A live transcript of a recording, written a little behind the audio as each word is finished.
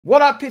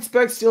What up,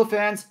 Pittsburgh Steel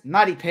fans?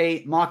 Matty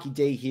P, Marky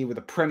D here with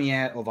a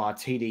premiere of our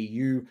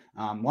TDU.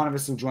 One of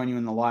us will join you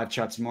in the live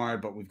chat tomorrow,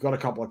 but we've got a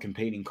couple of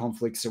competing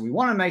conflicts, so we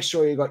want to make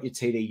sure you got your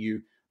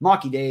TDU.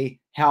 Marky D,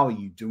 how are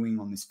you doing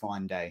on this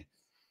fine day?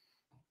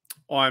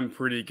 I'm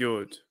pretty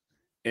good,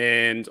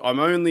 and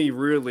I'm only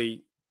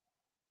really,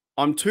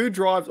 I'm 2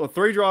 drives or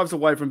 3 drives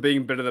away from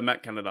being better than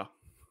Matt Canada.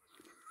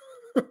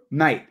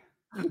 Mate,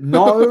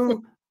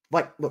 no.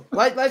 Like, look,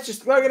 we're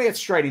going to get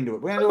straight into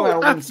it. We're going to do our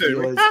Auburn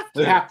Steelers.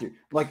 We have to.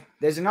 Like,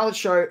 there's another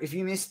show. If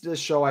you missed the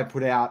show I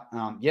put out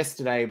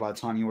yesterday, by the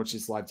time you watch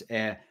this live to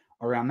air,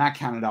 around Matt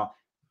Canada,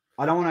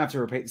 I don't want to have to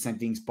repeat the same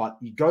things, but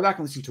you go back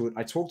and listen to it.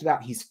 I talked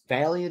about his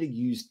failure to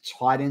use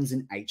tight ends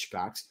and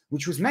H-backs,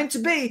 which was meant to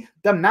be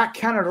the Matt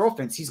Canada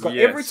offense. He's got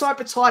every type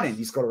of tight end.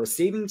 He's got a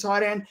receiving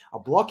tight end, a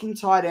blocking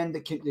tight end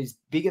that is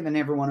bigger than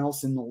everyone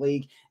else in the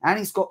league, and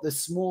he's got the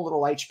small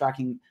little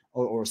H-backing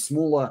or a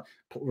smaller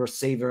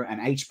receiver and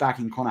H-back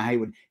in Connor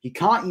Hayward. He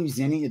can't use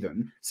any of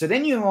them. So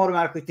then you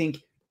automatically think,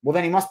 well,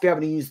 then he must be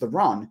able to use the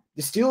run.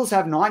 The Steelers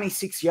have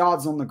 96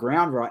 yards on the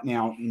ground right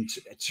now in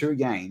 2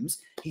 games.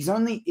 He's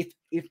only,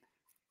 if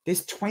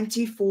there's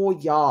 24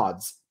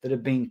 yards that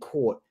have been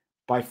caught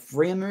by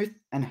Freiermuth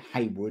and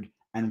Hayward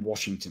and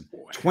Washington.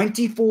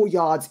 24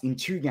 yards in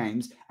 2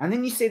 games. And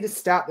then you see the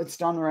stat that's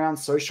done around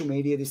social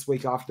media this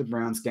week after the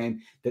Browns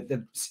game that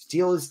the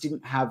Steelers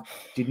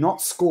did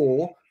not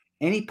score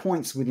any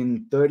points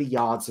within 30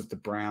 yards of the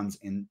Browns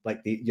in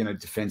like the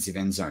defensive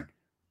end zone.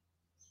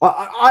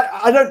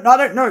 I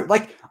don't know.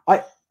 Like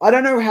I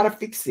don't know how to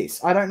fix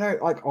this. I don't know.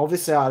 Like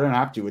obviously I don't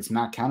have to. It's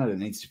Matt Canada that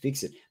needs to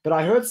fix it. But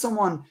I heard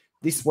someone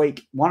this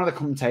week, one of the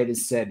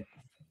commentators said,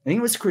 I think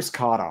it was Chris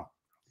Carter,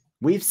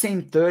 we've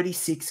seen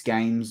 36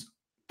 games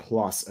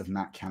plus of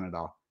Matt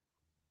Canada,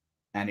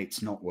 and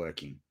it's not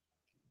working.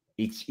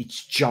 It's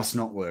just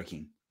not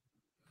working.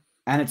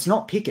 And it's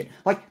not Pickett.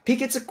 Like,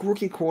 Pickett's a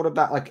rookie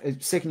quarterback, like a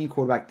second-year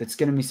quarterback that's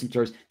going to miss some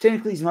throws.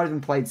 Technically, he's not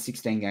even played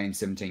 16 games,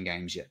 17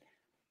 games yet.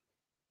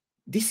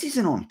 This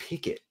isn't on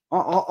Pickett.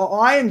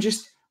 I am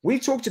just...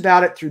 We've talked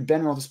about it through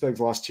Ben Roethlisberger's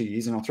last 2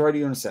 years, and I'll throw it to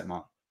you in a set,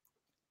 Mark.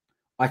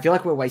 I feel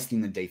like we're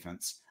wasting the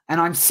defense.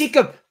 And I'm sick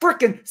of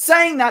freaking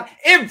saying that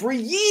every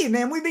year,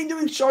 man. We've been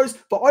doing shows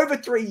for over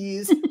 3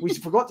 years. We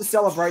forgot to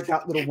celebrate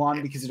that little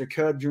one because it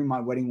occurred during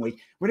my wedding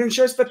week. We're doing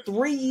shows for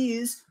 3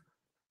 years.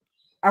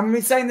 And we've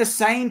been saying the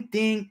same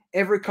thing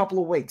every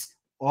couple of weeks.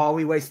 Are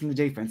we wasting the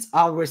defense?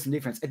 Are we wasting the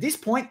defense? At this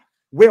point,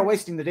 we're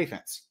wasting the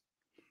defense.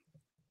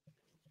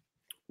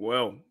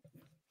 Well,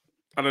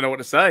 I don't know what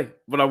to say,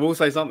 but I will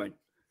say something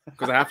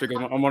because I have to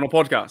because I'm on a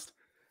podcast.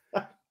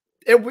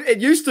 It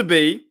used to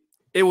be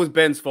it was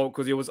Ben's fault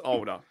because he was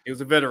older. He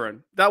was a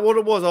veteran. That what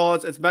it was. Oh,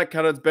 it's Matt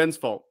Canada's Ben's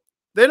fault.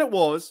 Then it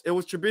was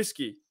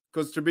Trubisky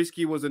because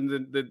Trubisky was in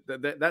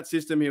that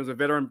system. He was a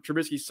veteran.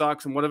 Trubisky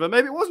sucks and whatever.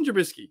 Maybe it wasn't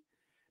Trubisky.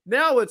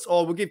 Now it's,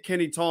 we'll give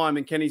Kenny time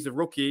and Kenny's the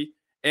rookie.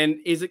 And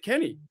is it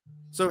Kenny?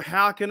 So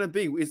how can it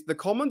be? Is the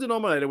common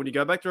denominator when you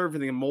go back to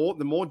everything,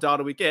 the more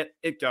data we get,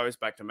 it goes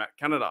back to Matt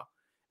Canada.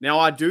 Now,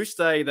 I do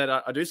say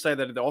that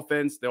the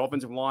offense, the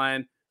offensive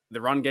line, the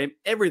run game,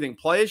 everything,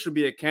 players should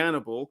be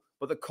accountable,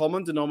 but the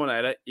common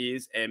denominator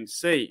is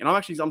MC. And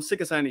I'm sick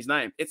of saying his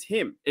name. It's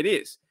him. It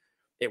is.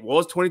 It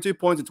was 22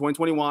 points in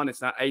 2021.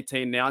 It's now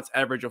 18. Now it's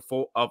average of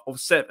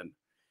 7.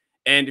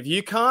 And if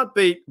you can't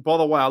beat, by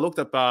the way, I looked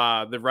up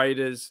the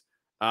Raiders.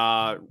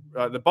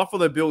 The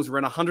Buffalo Bills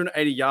ran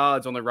 180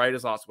 yards on the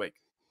Raiders last week.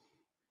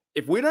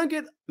 If we don't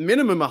get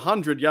minimum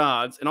 100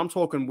 yards, and I'm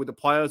talking with the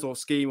players or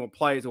scheme or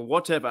plays or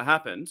whatever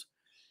happened,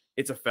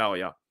 it's a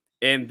failure.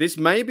 And this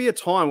may be a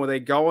time where they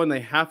go and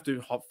they have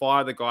to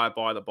fire the guy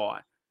by the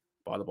bye.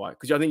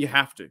 Because I think you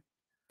have to.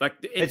 Like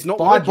it's not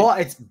working.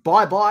 It's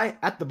bye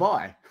at the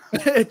bye.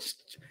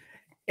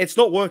 it's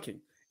not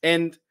working.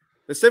 And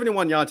the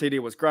 71-yard TD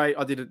was great.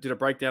 I did a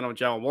breakdown on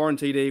Jalen Warren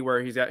TD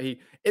where he's out.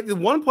 The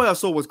one play I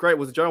saw was great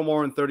was a Jalen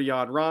Warren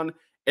 30-yard run.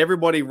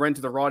 Everybody ran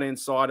to the right-hand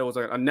side. It was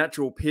a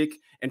natural pick,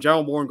 and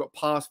Jalen Warren got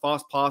fast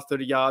pass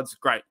 30 yards.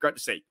 Great to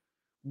see.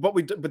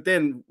 But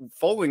then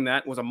following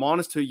that was a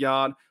 -2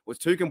 yard, was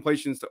 2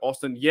 completions to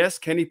Austin. Yes,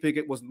 Kenny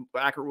Pickett was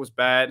accurate, was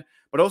bad,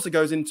 but also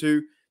goes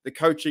into the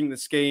coaching, the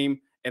scheme,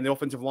 and the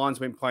offensive line's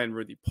been playing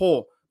really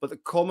poor. But the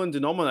common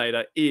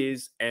denominator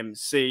is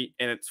MC,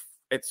 and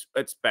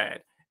it's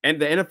bad. And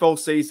the NFL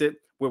sees it.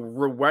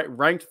 We're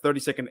ranked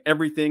 32nd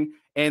everything.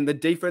 And the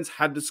defense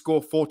had to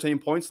score 14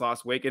 points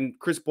last week. And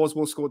Chris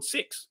Boswell scored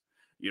 6.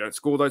 You don't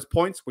score those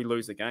points, we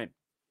lose the game.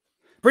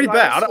 Pretty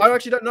bad. I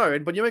actually don't know.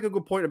 But you make a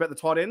good point about the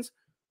tight ends.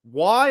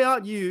 Why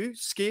aren't you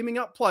scheming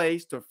up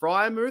plays to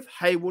Freiermuth,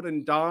 Hayward,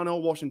 and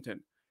Darnell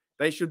Washington?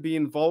 They should be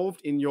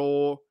involved in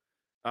your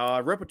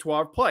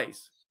repertoire of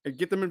plays. And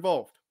get them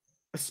involved.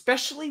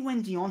 Especially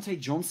when Deontay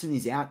Johnson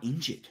is out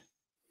injured.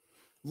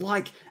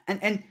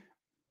 And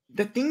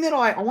the thing that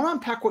I want to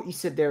unpack what you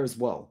said there as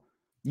well.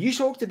 You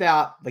talked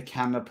about the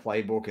Canada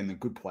playbook and the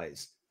good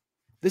plays.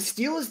 The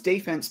Steelers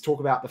defense talk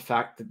about the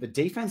fact that the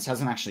defense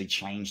hasn't actually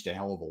changed a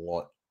hell of a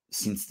lot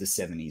since the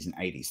 70s and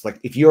 80s. Like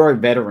if you're a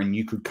veteran,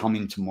 you could come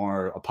in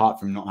tomorrow, apart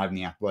from not having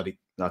the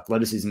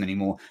athleticism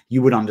anymore,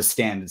 you would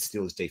understand the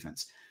Steelers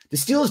defense. The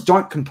Steelers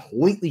don't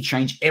completely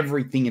change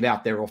everything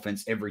about their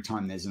offense every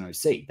time there's an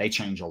OC. They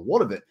change a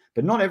lot of it,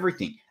 but not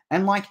everything.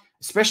 And like,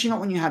 especially not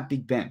when you have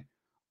Big Ben.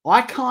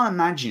 I can't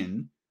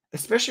imagine,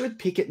 especially with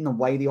Pickett and the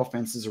way the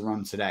offenses are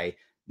run today,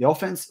 the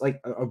offense, like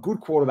a good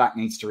quarterback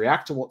needs to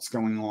react to what's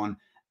going on,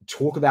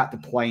 talk about the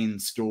play in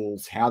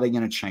schools, how they're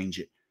going to change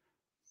it.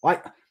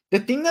 Like the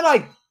thing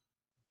that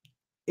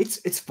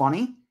it's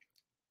funny.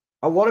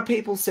 A lot of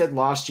people said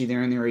last year the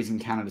only reason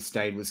Canada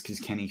stayed was because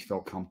Kenny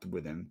felt comfortable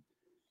with him.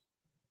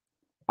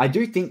 I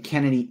do think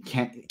Kenny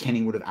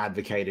would have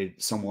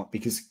advocated somewhat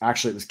because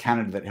actually it was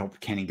Canada that helped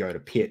Kenny go to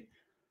Pitt.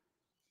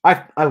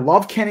 I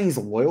love Kenny's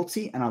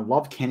loyalty and I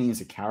love Kenny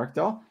as a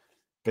character,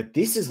 but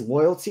this is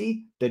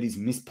loyalty that is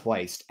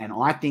misplaced. And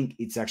I think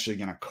it's actually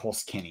going to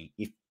cost Kenny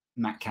if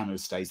Matt Canada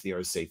stays the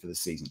OC for the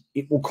season.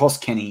 It will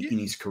cost Kenny in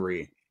his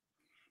career.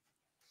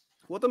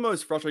 What the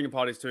most frustrating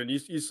part is too, and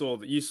you saw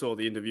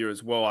the interview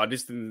as well. I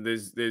just think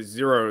there's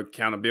zero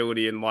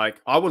accountability, and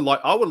like I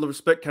would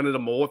respect Canada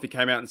more if he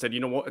came out and said, you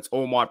know what, it's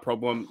all my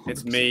problem,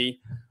 it's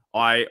me.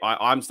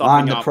 I'm stuffing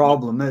I'm the up.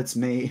 problem. It's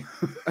me.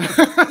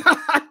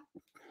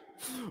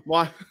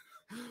 My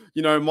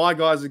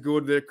guys are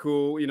good. They're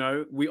cool.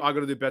 I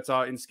got to do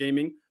better in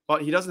scheming.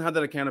 But he doesn't have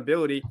that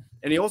accountability.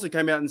 And he also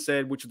came out and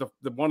said, which is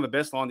one of the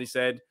best lines, he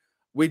said,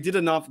 we did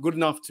good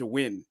enough to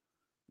win.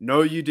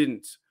 No, you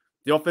didn't.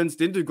 The offense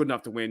didn't do good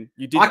enough to win.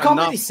 You did. I can't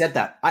believe he said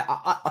that.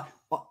 I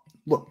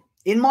look,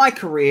 in my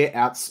career,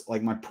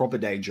 like my proper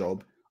day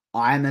job,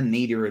 I am a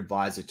media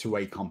advisor to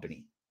a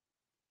company.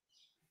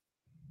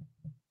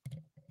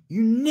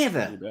 You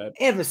never,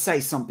 ever say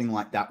something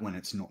like that when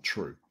it's not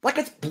true. Like,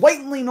 it's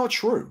blatantly not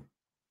true.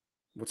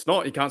 Well, it's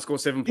not. He can't score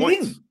 7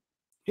 points.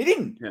 He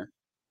didn't. Yeah.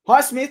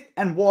 Highsmith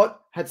and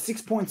Watt had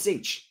 6 points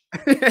each.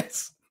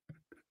 Yes.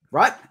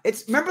 Right?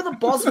 Remember the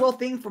Boswell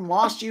thing from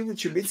last year with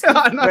Trubisky? Yeah,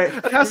 I know.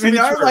 It has to be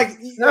true. Like,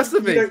 it has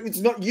to be. It's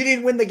not, you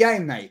didn't win the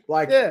game, mate.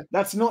 Like,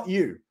 that's not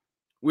you.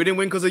 We didn't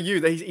win because of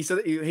you. He said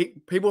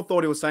people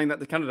thought he was saying that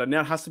to Canada.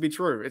 Now it has to be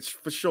true. It's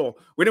for sure.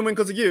 We didn't win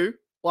because of you.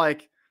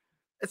 Like,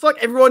 it's like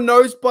everyone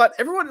knows, but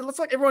everyone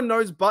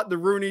knows but the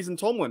Rooneys and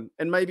Tomlin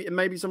and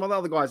maybe some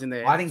other guys in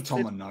there. I think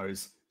Tomlin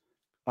knows.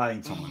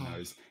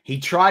 He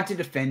tried to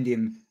defend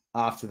him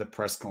after the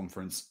press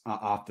conference,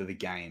 after the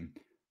game.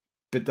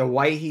 But the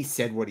way he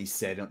said what he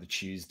said on the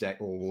Tuesday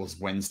or was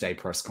Wednesday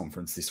press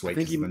conference this week.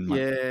 I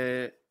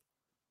think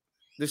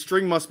the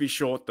string must be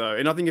short though.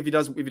 And I think if he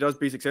does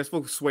be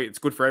successful, sweet, it's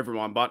good for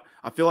everyone. But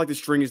I feel like the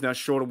string is now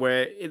shorter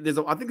where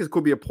I think there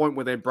could be a point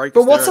where they break.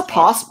 But what's a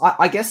pass?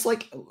 I guess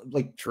like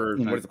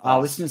true. Our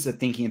listeners are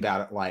thinking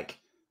about it like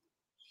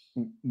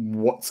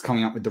what's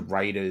coming up with the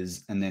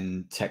Raiders and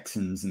then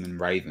Texans and then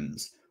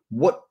Ravens.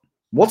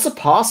 What's a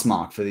pass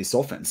mark for this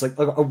offense? Like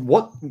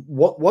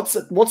what's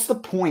the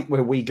point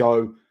where we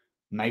go,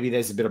 maybe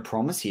there's a bit of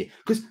promise here?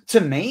 Because to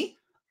me,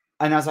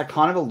 and as I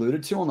kind of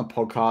alluded to on the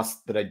podcast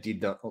that I did,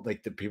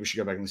 that people should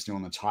go back and listen to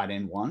on the tight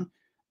end one,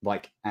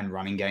 and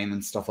running game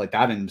and stuff like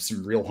that, and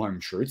some real home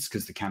truths,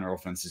 because the Canada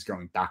offense is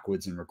going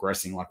backwards and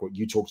regressing, like what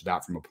you talked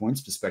about from a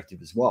points perspective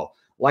as well.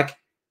 Like,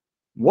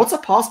 what's a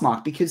pass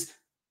mark? Because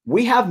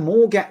we have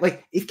more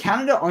if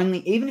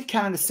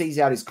Canada sees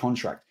out his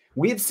contract,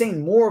 we have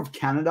seen more of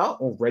Canada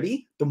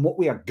already than what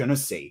we are going to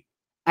see.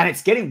 And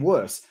it's getting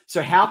worse.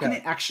 So how can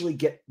it actually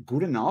get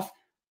good enough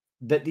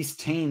that this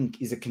team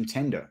is a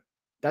contender?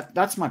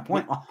 That's my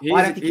point. I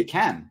don't think it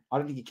can.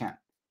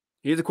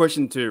 Here's a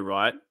question too,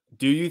 right?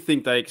 Do you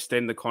think they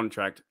extend the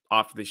contract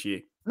after this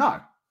year? No.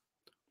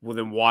 Well,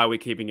 then why are we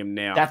keeping him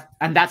now?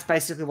 That's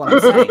basically what I'm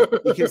saying.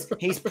 Because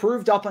he's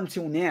proved up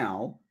until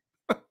now,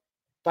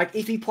 like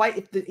if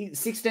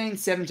 16,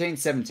 17,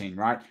 17,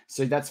 right?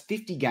 So that's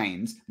 50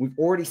 games. We've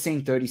already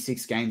seen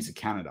 36 games of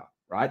Canada,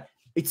 right?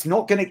 It's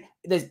not going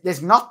to,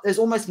 there's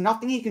almost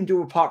nothing he can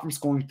do apart from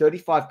scoring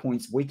 35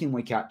 points week in,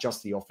 week out,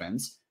 just the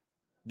offense,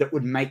 that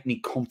would make me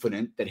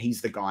confident that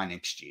he's the guy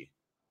next year.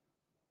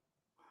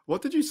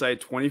 What did you say?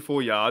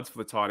 24 yards for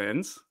the tight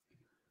ends?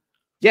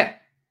 Yeah.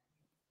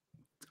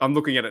 I'm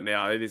looking at it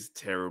now. It is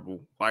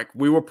terrible. Like,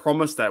 we were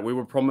promised that. We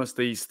were promised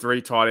these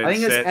 3 tight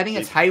ends. I think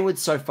it's Hayward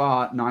so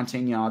far,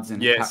 19 yards,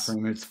 and Pat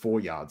Freeman's 4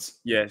 yards.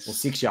 Yes. Or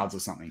 6 yards or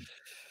something.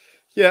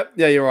 Yeah,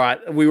 you're right.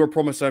 We were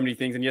promised so many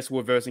things, and yes,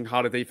 we're versing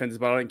harder defenses,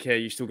 but I don't care.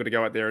 You still got to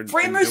go out there and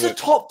Freeman's a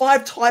top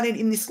 5 tight end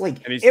in this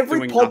league.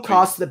 Every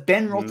podcast that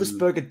Ben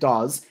Roethlisberger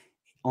does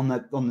on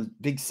the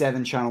Big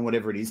 7 channel,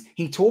 whatever it is,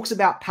 he talks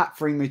about Pat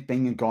Freemuth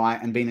being a guy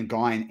and being a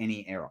guy in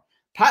any era.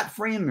 Pat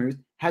Freemuth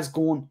has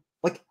gone,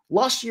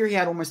 last year he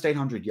had almost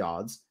 800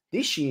 yards.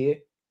 This year,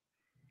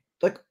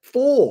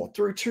 4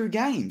 through 2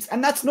 games.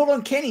 And that's not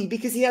on Kenny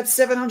because he had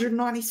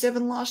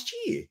 797 last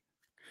year.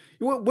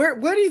 Where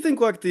do you think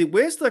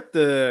where's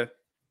the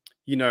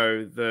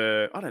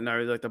I don't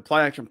know, like the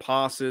play action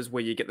passes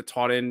where you get the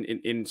tight end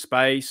in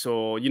space,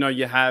 or you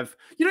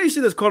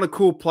see those kind of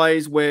cool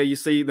plays where you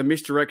see the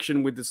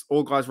misdirection with this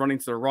all guys running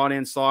to the right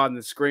hand side and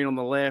the screen on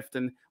the left,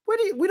 and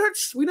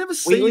We never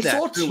see we that.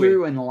 saw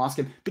two in the last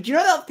game. But you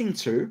know that thing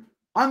too?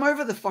 I'm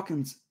over the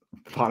fucking,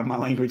 pardon my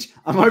language.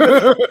 I'm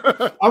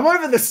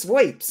over the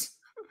sweeps.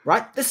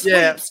 Right? The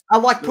sweeps are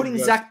like putting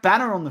Zach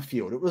Banner on the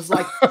field. It was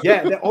like,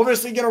 yeah, they're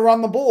obviously going to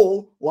run the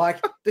ball.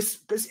 Like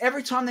this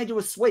every time they do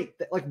a sweep,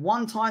 like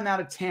 1 time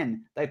out of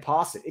 10, they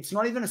pass it. It's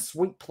not even a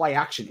sweep play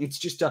action. It's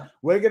just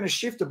we're going to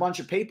shift a bunch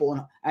of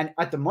people. And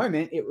at the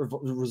moment, it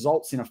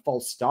results in a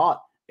false start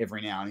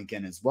every now and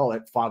again as well.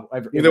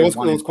 There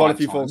was quite a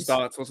few false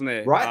starts, wasn't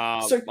there?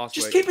 Right? So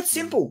just keep it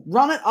simple.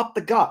 Run it up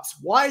the guts.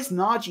 Why is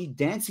Najee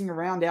dancing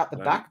around out the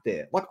back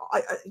there? Like,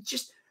 I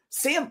just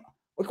see him.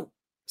 Like,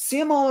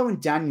 Siamolo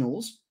and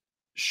Daniels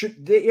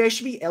should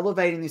be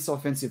elevating this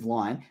offensive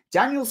line.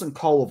 Daniels and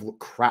Cole have looked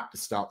crap to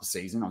start the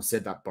season. I've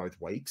said that both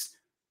weeks.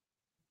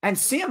 And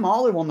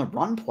Siamolo on the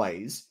run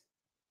plays,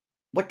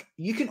 like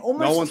you can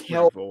almost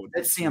tell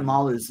that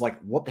Siamolo is like,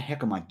 what the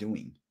heck am I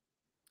doing?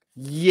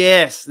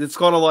 Yes, it's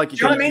kind of like, do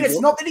you know what I mean?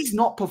 It's not that he's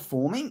not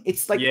performing.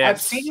 It's like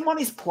I've seen him on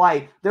his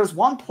play. There was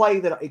one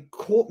play that it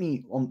caught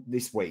me on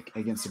this week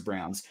against the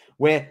Browns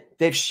where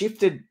they've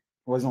shifted.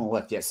 Well, he's on the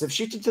left, yes. They've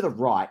shifted to the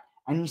right.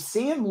 And you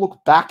see him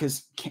look back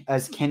as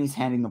Kenny's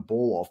handing the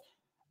ball off.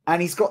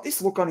 And he's got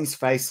this look on his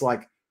face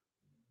like,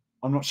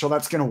 I'm not sure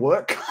that's going to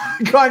work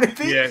kind of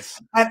thing. Yes.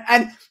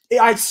 And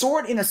I saw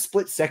it in a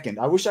split second.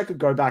 I wish I could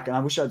go back and I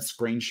wish I'd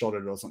screenshot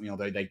it or something,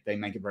 although they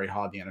make it very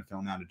hard, the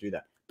NFL, now to do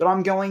that. But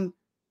I'm going,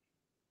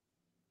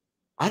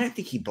 I don't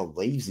think he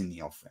believes in the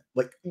offense.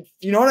 Like,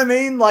 you know what I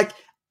mean? Like,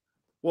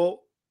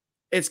 well,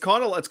 it's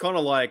kind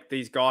of like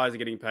these guys are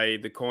getting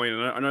paid the coin.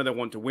 I know they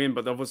want to win,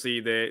 but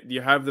obviously you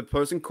have the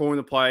person calling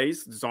the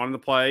plays, designing the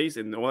plays,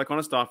 and all that kind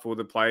of stuff for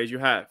the players you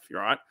have.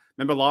 Right?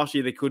 Remember last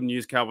year they couldn't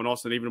use Calvin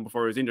Austin even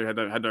before he was injured,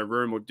 had no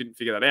room or didn't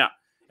figure that out.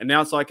 And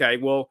now it's like, okay,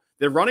 well,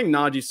 they're running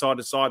Najee side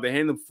to side. They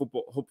hand the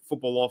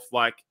football off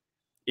like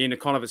in a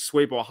kind of a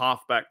sweep or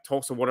halfback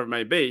toss or whatever it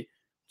may be. It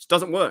just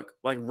doesn't work.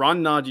 Like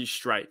run Najee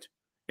straight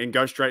and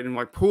go straight and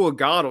like pull a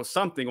guard or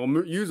something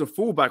or use a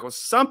fullback or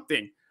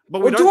something.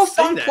 But we do a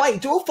fun play.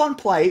 Do a fun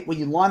play where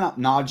you line up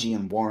Najee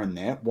and Warren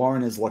there.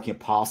 Warren is like a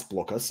pass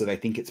blocker, so they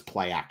think it's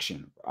play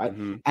action, right?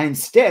 Mm-hmm. And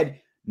instead,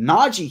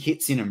 Najee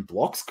hits in and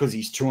blocks because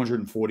he's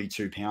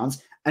 242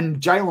 pounds, and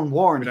Jalen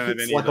Warren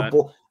hits like a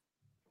ball.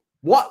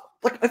 What?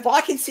 Like, if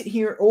I can sit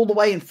here all the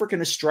way in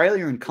freaking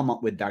Australia and come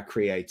up with that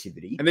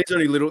creativity. And these are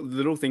only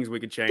little things we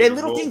could change. They're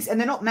little things, and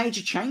they're not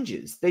major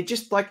changes. They're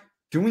just like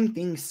doing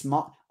things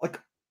smart.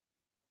 Like,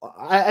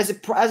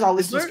 as our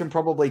listeners can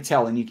probably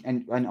tell,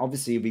 and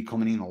obviously you'll be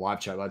commenting in the live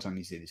chat by the time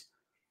you see this.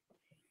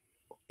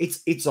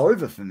 It's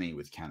over for me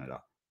with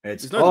Canada.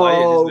 It's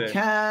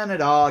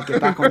Canada,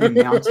 get back on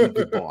your mountain,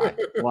 goodbye.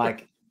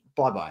 Like,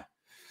 bye.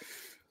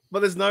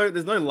 But there's no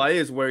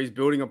layers where he's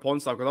building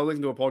upon stuff. Because I was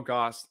listening to a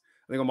podcast,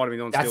 I think I might have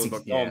been on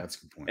Steelers.com. Yeah, that's a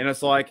good point. And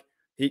it's like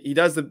he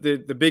does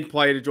the big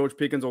play to George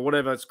Pickens or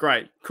whatever. It's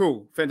great,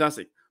 cool,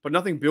 fantastic. But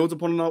nothing builds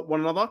upon one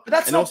another. But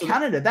that's not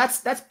Canada.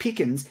 That's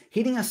Pickens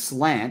hitting a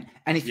slant.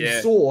 And if you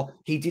saw,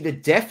 he did a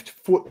deft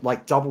foot,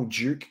 like double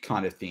juke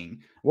kind of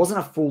thing. It wasn't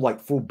a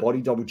full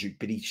body double juke,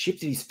 but he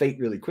shifted his feet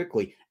really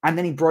quickly. And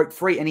then he broke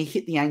free and he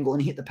hit the angle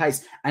and he hit the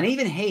pace. And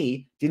even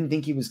he didn't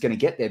think he was going to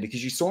get there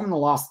because you saw him in the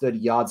last 30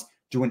 yards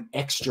do an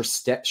extra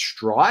step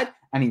stride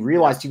and he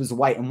realized he was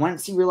away. And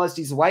once he realized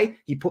he's away,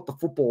 he put the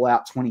football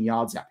out 20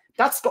 yards out.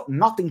 That's got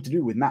nothing to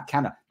do with Matt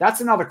Canada.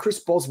 That's another Chris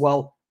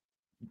Boswell.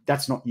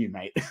 That's not you,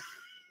 mate.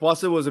 Plus,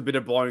 there was a bit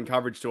of blown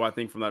coverage too, I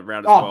think, from that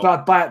round as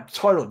well. But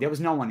totally, there was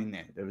no one in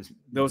there. There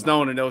was no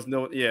one, and there was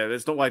no. Yeah,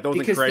 there's not like there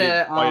wasn't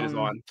creative play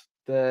design.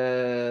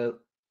 The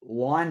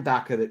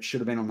linebacker that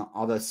should have been on the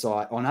other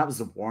side. Oh, that was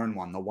the Warren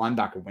one. The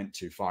linebacker went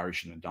too far. He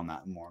shouldn't have done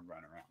that, and Warren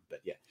ran around. But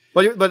yeah.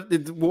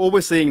 But what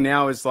we're seeing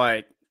now is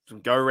like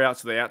some go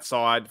routes to the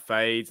outside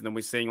fades, and then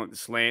we're seeing like the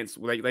slants.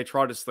 They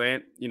try to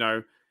slant,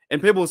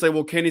 And people will say,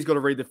 well, Kenny's got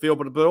to read the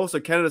field, but also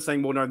Canada's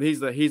saying, well, no, here's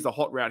the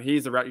hot route.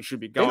 Here's the route you should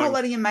be going. They're not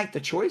letting him make the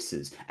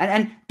choices.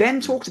 And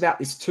Ben talked about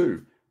this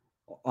too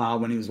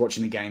when he was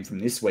watching the game from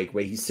this week,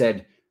 where he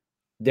said,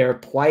 there are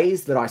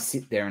plays that I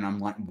sit there and I'm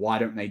like, why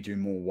don't they do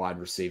more wide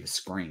receiver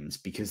screens?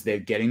 Because they're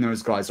getting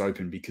those guys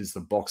open because the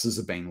boxes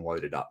are being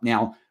loaded up.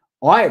 Now,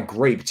 I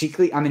agree,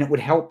 particularly, it would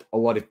help a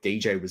lot if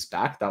DJ was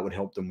back. That would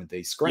help them with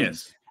these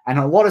screens. Yes. And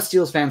a lot of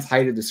Steelers fans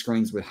hated the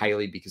screens with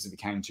Haley because it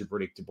became too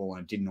predictable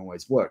and it didn't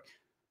always work.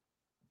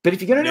 But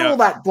if you're going to do all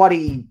that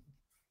bloody,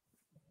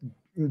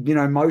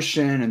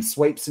 motion and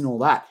sweeps and all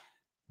that,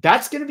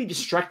 that's going to be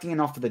distracting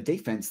enough for the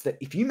defense that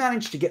if you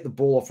manage to get the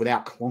ball off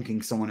without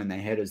clonking someone in their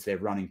head as they're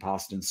running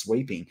past and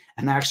sweeping,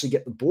 and they actually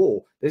get the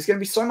ball, there's going to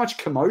be so much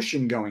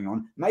commotion going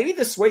on. Maybe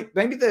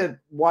the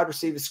wide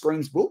receiver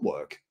screens will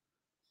work.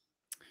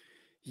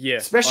 Yeah,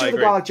 especially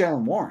with a guy like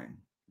Jalen Warren,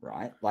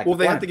 right? Like, well,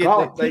 they have to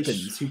get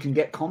Pickens who can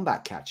get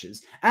combat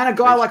catches, and a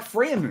guy like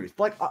Freiermuth,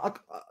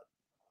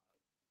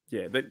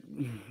 yeah,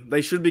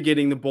 they should be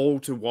getting the ball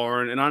to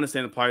Warren, and I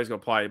understand the players got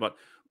to play, but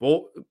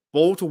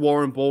ball to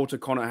Warren, ball to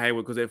Connor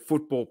Hayward, because they're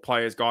football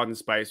players, guard in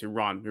space who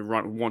want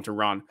to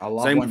run. I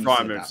love Same when with you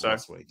said Freiermuth. that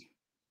last week.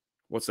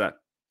 What's that?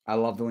 I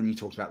love the when you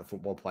talked about the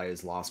football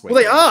players last week.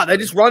 Well, they are. They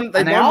just run.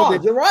 They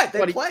run. You're right.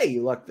 They play.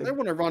 Like they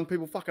want to run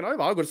people fucking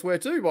over. I've got to swear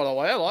too, by the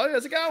way. Hello,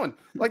 how's it going?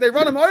 Like they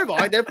run them over.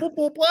 Like, they're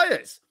football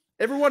players.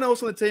 Everyone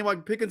else on the team,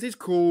 like Pickens, he's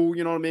cool.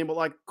 You know what I mean? But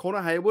like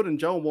Connor Hayward and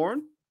Joel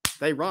Warren,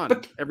 they run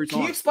every time.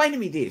 Can you explain to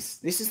me this?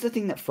 This is the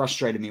thing that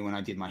frustrated me when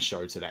I did my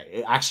show today.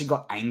 It actually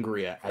got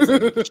angrier as I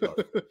did the show.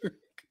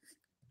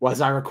 Well,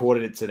 as I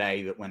recorded it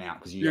today that went out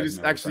because you're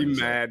just actually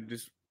mad.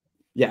 As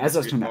I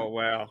was talking about. Oh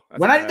wow!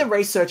 When I did the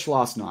research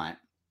last night,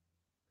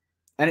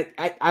 and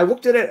I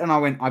looked at it and I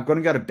went, I've got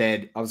to go to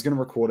bed. I was going to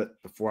record it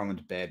before I went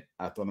to bed.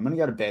 I thought I'm going to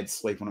go to bed,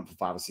 sleep on it for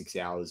 5 or 6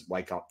 hours,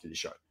 wake up, do the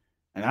show.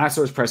 And then I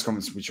saw his press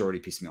conference, which already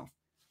pissed me off.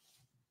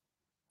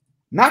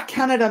 Matt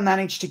Canada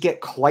managed to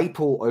get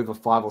Claypool over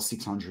 500 or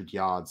 600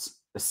 yards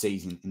a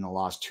season in the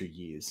last 2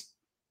 years.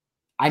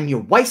 And you're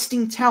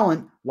wasting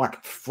talent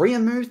like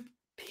Freiermuth,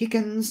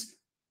 Pickens.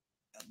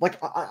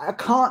 Like, I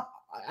can't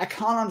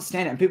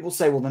understand it. And people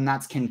say, well, then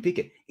that's Kenny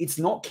Pickett. It's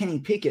not Kenny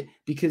Pickett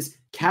because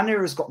Canada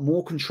has got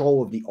more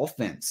control of the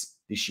offense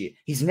this year.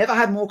 He's never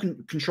had more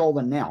control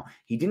than now.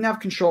 He didn't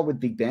have control with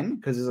Big Ben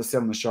because, as I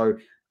said on the show,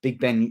 Big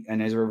Ben,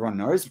 and as everyone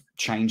knows,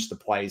 changed the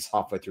plays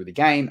halfway through the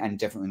game and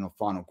definitely in the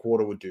final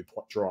quarter would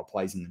draw up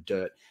plays in the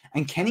dirt.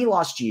 And Kenny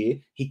last year,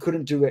 he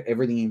couldn't do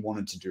everything he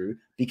wanted to do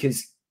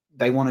because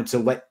they wanted to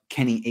let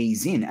Kenny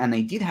ease in, and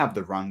they did have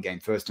the run game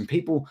first. And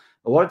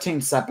a lot of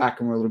teams sat back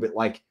and were a little bit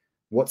like,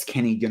 what's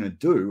Kenny going to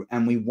do?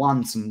 And we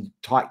won some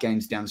tight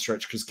games down the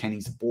stretch because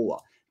Kenny's a baller.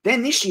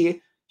 Then this year,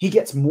 he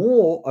gets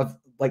more of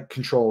like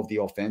control of the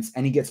offense,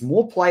 and he gets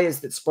more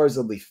players that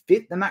supposedly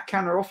fit the Matt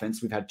Canada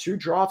offense. We've had 2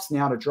 drafts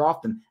now to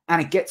draft them,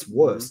 and it gets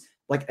worse.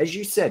 Like, as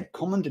you said,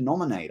 common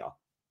denominator.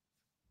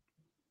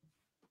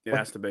 It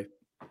has to be.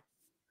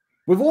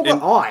 We've all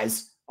got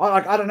eyes.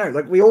 I don't know.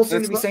 Like, we all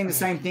seem to be saying the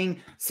same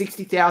thing.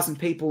 60,000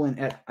 people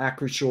at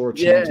Acrisure are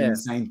chanting the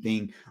same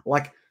thing.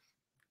 Like,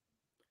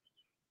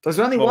 there's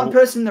only one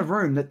person in the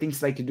room that thinks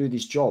they can do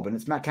this job, and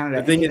it's Matt Canada.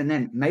 And even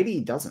then, maybe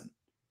he doesn't.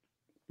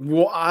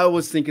 Well, I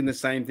was thinking the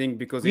same thing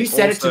because you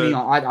said it to me.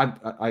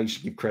 I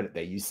should give credit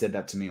there. You said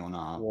that to me on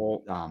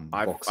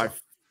Boxer.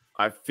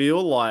 I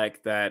feel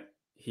like that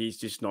he's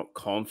just not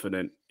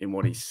confident in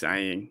what he's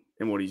saying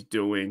and what he's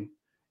doing,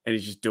 and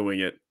he's just doing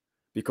it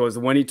because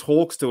when he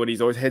talks to it, his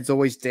head's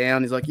always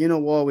down. He's like, you know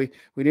what, we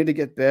need to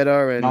get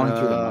better, and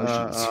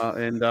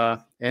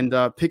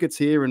Pickett's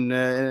here, and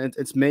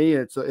it's me,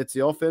 it's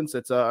the offense.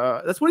 It's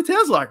that's what it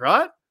sounds like,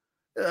 right?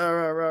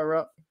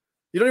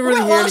 You don't even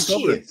really hear any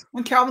confidence.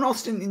 When Calvin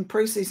Austin in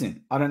preseason,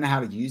 I don't know how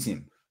to use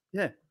him.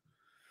 Yeah.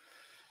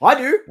 I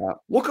do. Yeah.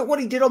 Look at what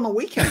he did on the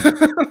weekend.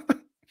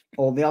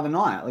 Or the other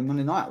night, like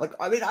Monday night. Like,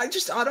 I mean, I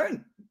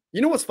don't.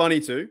 You know what's funny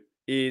too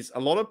is a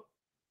lot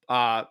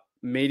of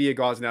media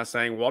guys now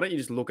saying, why don't you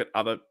just look at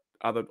other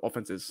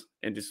offenses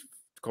and just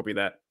copy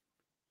that?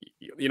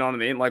 You know what I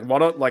mean? Like, why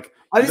don't like?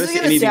 This is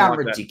going to sound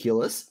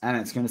ridiculous, and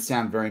it's going to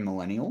sound very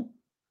millennial.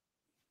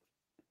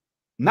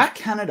 Matt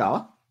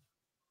Canada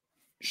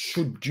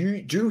should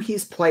do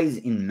his plays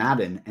in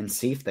Madden and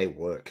see if they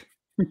work.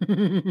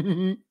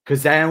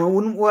 Because they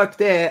wouldn't work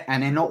there,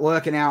 and they're not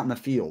working out in the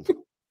field.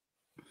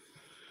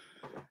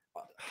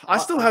 I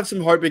still have some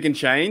hope it can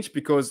change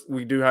because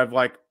we do have,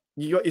 like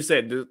you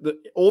said,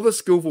 all the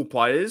skillful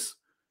players,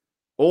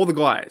 all the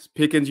guys,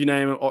 Pickens, you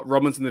name it,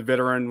 Robinson, the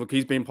veteran, look,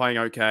 he's been playing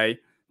okay,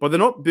 but they're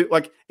not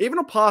like even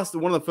a pass.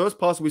 One of the first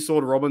passes we saw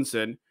to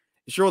Robinson,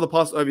 sure the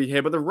pass over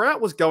here, but the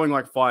route was going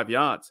like 5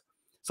 yards.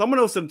 Someone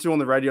else said too on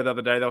the radio the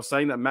other day, they were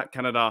saying that Matt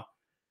Canada,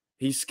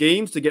 he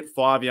schemes to get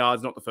 5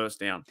 yards, not the first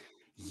down.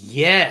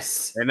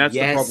 Yes. And that's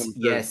the problem.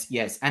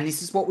 Yes. And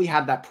this is what we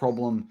had that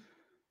problem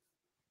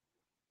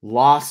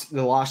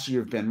the last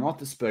year of Ben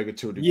Roethlisberger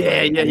to a degree.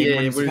 Yeah.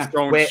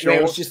 Where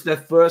it was just the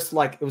first,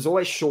 like, it was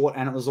always short,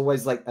 and it was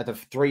always like at a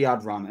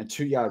 3-yard run, a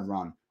 2-yard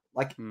run.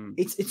 Like,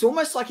 it's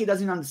almost like he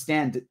doesn't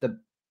understand that the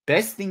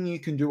best thing you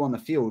can do on the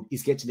field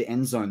is get to the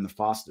end zone the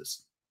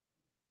fastest.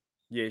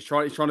 Yeah, he's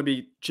trying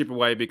to chip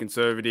away, be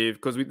conservative,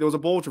 because there was a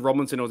ball to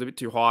Robinson. It was a bit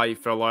too high. He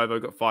fell over,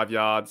 got 5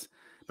 yards.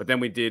 But then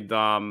we did,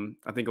 I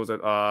think it was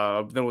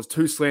then it was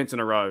 2 slants in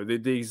a row.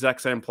 The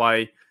exact same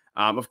play.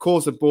 Of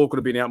course, the ball could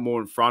have been out more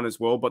in front as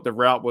well, but the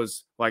route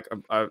was like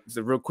a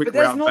real quick route.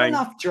 But there's not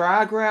enough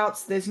drag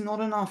routes. There's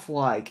not enough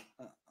like.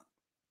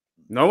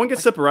 No one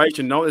gets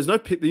separation. No, there's no.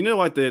 You know,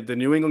 like the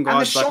New England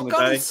guys back in the day.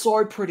 Shotgun is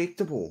so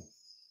predictable.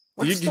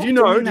 Did you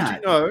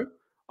know?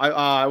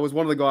 I was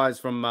one of the guys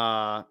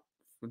from.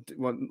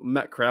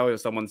 Matt Crowley or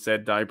someone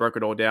said he broke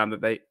it all down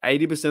that they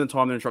 80% of the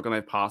time they're in shotgun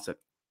they pass it.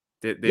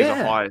 There's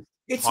a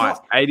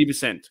highest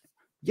 80%.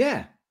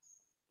 Yeah,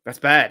 that's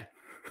bad.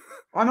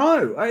 I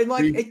know.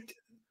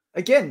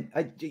 Again,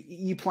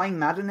 you playing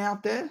Madden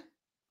out there,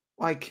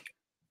 like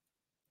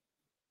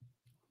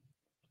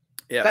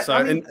yeah.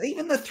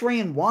 Even the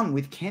 3-1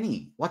 with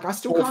Kenny, like I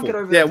still can't get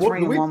over the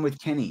 3-1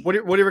 with Kenny. What do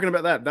you reckon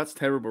about that? That's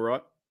terrible,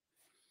 right?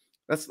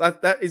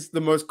 That is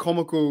the most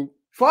comical.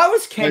 If I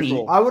was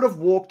Kenny, I would have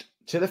walked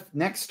to the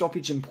next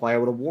stoppage and play. I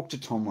would have walked to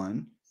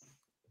Tomlin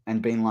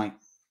and been like,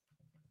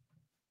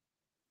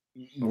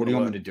 what do you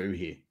want me to do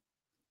here?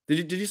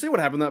 Did you see what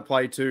happened that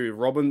play too?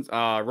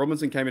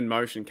 Robinson came in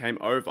motion, came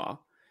over,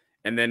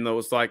 and then there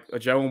was like a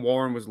Joe and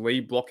Warren was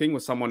lead blocking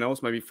with someone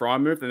else, maybe fry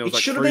move. Then there was It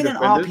like should have three been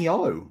an defenders.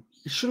 RPO.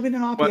 It should have been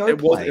an RPO But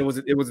play. it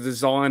was a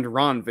designed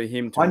run for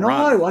him to I know.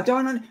 run. I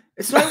don't know.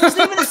 It wasn't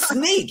even a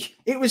sneak.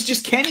 It was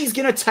just Kenny's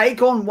going to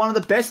take on one of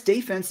the best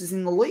defenses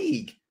in the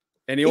league.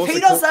 And if he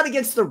does that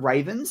against the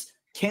Ravens,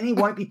 Kenny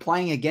won't be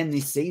playing again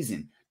this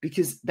season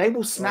because they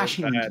will smash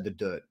him into the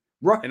dirt.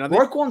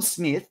 Roquan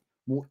Smith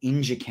will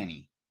injure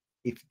Kenny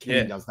if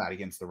Kenny does that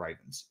against the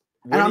Ravens.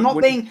 And I'm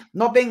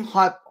not being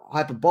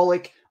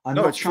hyperbolic. I'm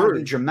not trying to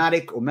be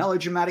dramatic or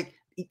melodramatic.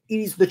 It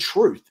is the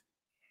truth.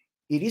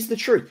 It is the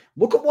truth.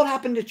 Look at what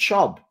happened to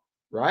Chubb,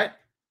 right?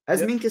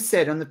 As Minka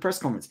said on the press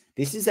conference,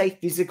 this is a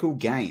physical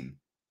game.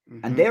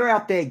 And they're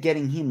out there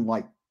getting him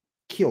like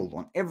killed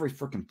on every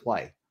freaking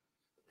play.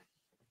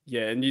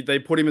 Yeah, and they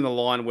put him in the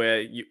line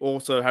where you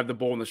also have the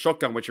ball in the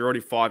shotgun, which you're already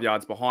 5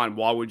 yards behind.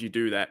 Why would you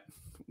do that?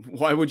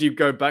 Why would you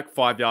go back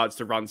 5 yards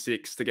to run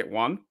 6 to get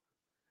 1?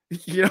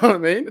 You know what I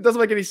mean? It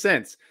doesn't make any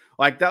sense.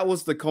 Like that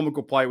was the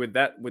comical play with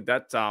that.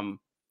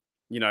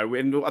 You know,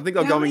 and I think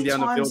they're going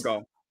down the field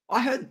goal.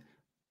 I heard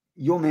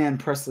your man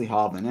Presley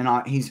Harvin,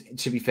 and he's,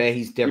 to be fair,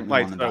 he's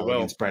definitely won the battle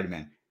against Brady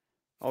Man.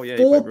 Oh yeah,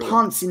 4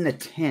 punts in the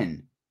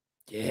 10.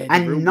 Yeah,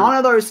 and none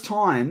of those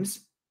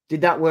times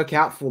did that work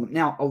out for them.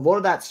 Now, a lot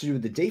of that's to do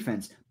with the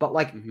defense, but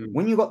like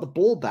when you got the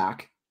ball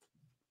back,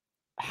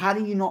 how are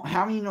you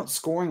not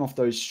scoring off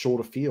those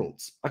shorter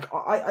fields? Like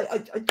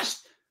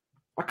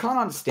I can't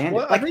understand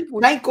it. Like,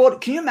 thank God.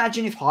 Can you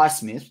imagine if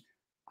Highsmith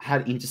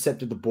had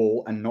intercepted the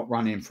ball and not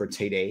run in for a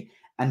TD,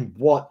 and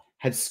Watt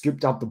had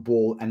scooped up the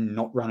ball and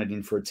not run it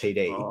in for a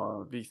TD?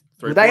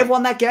 Would they have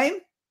won that game?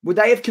 Would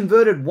they have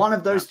converted one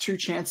of those two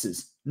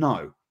chances?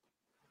 No.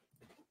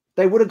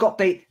 They would have got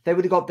beat. They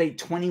would have got beat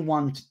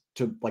 21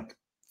 to like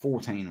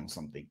 14 or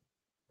something.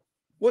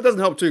 Well, it doesn't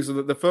help too.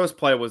 So the first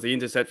play was the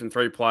interception,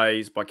 3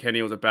 plays by Kenny.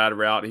 It was a bad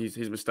route.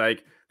 His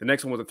mistake. The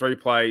next one was a 3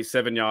 plays,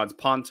 7 yards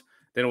punt.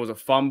 Then it was a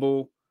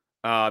fumble.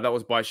 That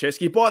was by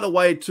Shesky. By the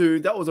way, too,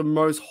 that was a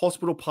most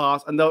hospital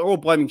pass, and they were all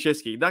blaming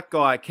Shesky. That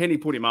guy, Kenny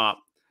put him up.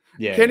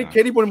 Yeah,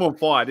 Kenny put him on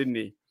fire, didn't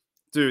he?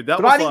 Dude,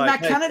 that was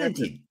Matt Canada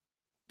did.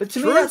 But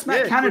to me, that's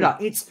Matt Canada.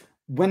 True. It's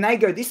when they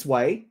go this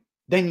way,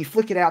 then you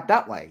flick it out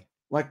that way.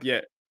 Like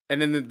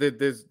and then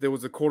there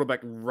was a quarterback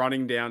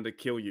running down to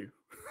kill you.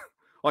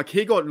 Like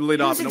he got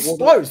lit up and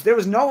exposed. There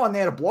was no one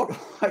there to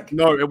block. Like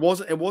no, it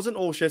wasn't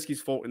all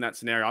Shesky's fault in that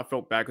scenario. I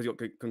felt bad because he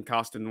got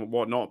concussed and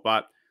whatnot,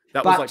 but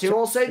that was like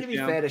to be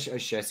fair to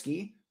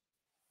Shesky,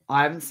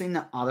 I haven't seen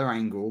the other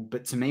angle,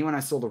 but to me, when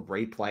I saw the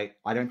replay,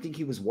 I don't think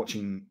he was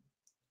watching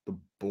the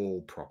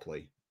ball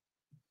properly.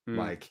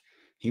 Like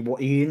he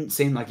didn't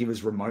seem like he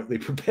was remotely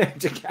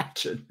prepared to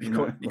catch it. He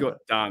got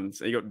done.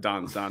 He got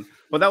done, son.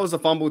 But that was a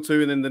fumble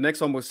too, and then the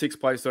next one was 6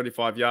 plays,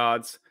 35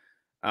 yards.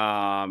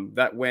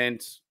 That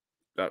went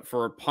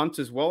for a punt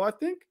as well, I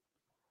think.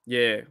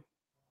 Yeah.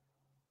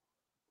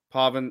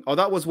 Parvin. Oh,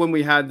 that was when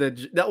we had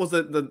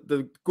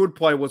the good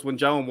play was when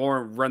Joe and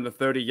Warren ran the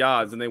 30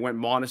 yards and they went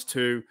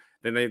 -2.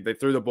 Then they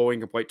threw the ball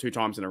incomplete 2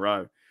 times in a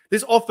row.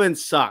 This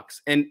offense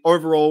sucks. And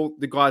overall,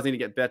 the guys need to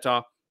get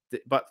better.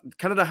 But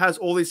Canada has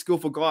all these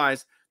skillful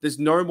guys. There's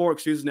no more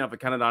excuses now for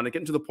Canada. And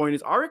getting to the point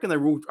is, I reckon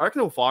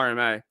they'll fire him,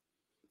 eh?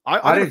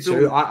 I do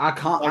too. I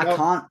can't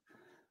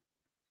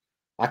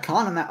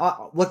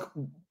imagine. Look,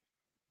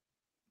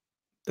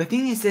 the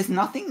thing is, there's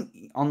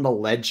nothing on the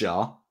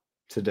ledger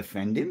to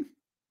defend him.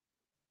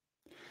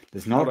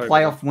 There's not a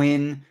playoff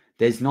win.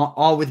 There's not,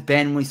 with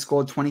Ben, we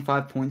scored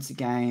 25 points a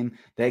game.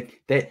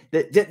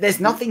 There's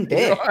nothing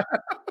there.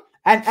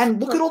 And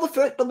look at all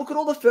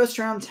the first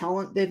round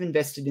talent they've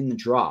invested in the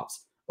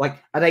drafts.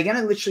 Like, are they going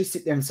to literally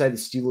sit there and say the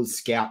Steelers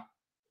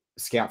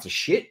scouts are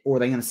shit, or are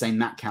they going to say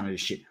Matt Canada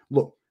is shit?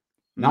 Look,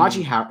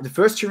 Najee Harris, the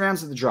first 2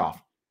 rounds of the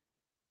draft,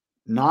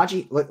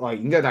 Najee, like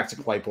you can go back to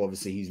Claypool.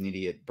 Obviously, he's an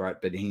idiot, right?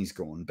 But he's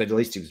gone. But at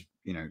least he was,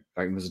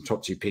 he was a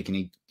top 2 pick,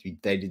 and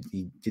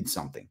he did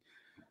something.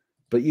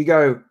 But you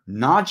go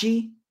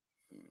Najee,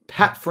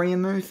 Pat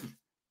Freiermuth.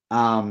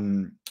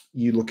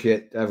 You look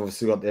at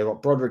they've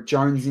got Broderick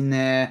Jones in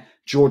there,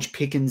 George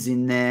Pickens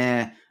in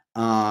there.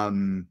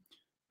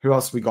 Who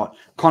else we got?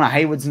 Connor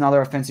Hayward's another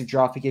offensive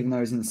draft pick, even though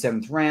he was in the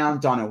 7th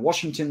round. Dino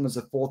Washington was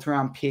a 4th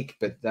round pick,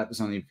 but that was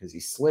only because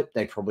he slipped.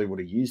 They probably would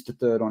have used a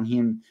 3rd on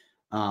him.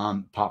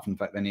 Apart from the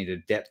fact they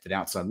needed depth at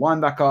outside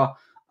linebacker.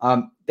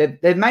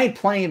 They've made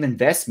plenty of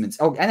investments.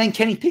 Oh, and then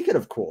Kenny Pickett,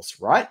 of course,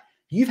 right?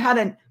 You've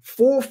had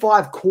 4 or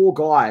 5 core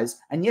guys,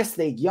 and yes,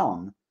 they're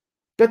young,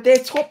 but they're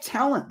top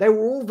talent. They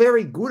were all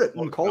very good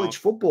in college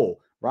football,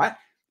 right?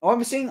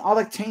 I've seen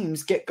other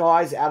teams get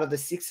guys out of the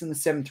 6th and the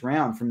 7th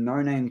round from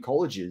no-name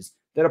colleges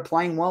that are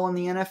playing well in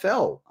the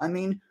NFL. I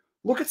mean,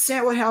 look at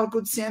how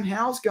good Sam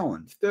Howell's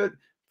going. 3rd,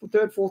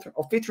 4th,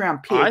 or 5th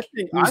round pick.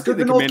 He was good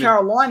for North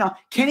Carolina.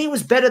 Kenny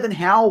was better than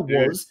Howell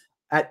was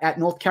at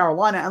North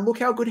Carolina, and look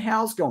how good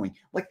Howell's going.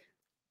 Like,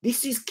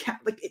 this is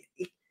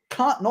it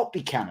can't not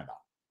be Canada.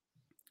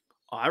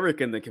 I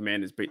reckon the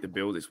Commanders beat the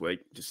Bills this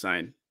week. Just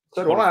saying.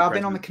 So do I. I've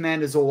been on the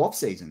Commanders all off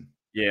season.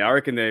 Yeah, I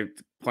reckon they're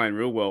playing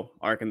real well.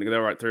 I reckon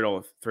they're right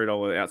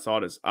 $3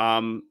 outsiders.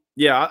 I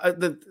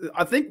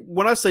think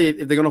when I say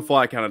if they're going to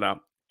fire Canada,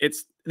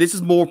 this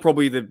is more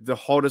probably the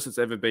hottest it's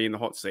ever been in the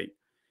hot seat.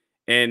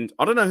 And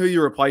I don't know who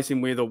you're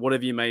replacing with or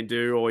whatever you may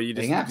do, or you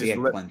just have to get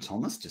let Glenn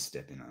Thomas to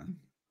step in on.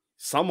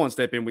 Someone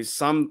step in with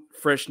some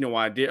fresh new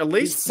idea. At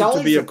least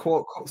Sully's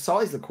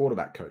the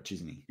quarterback coach,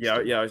 isn't he?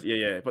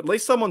 Yeah. But at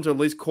least someone to at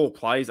least call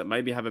plays that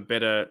maybe have a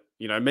better,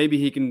 maybe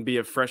he can be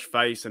a fresh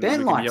face. And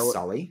Ben likes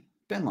Sully.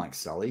 Ben likes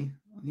Sully.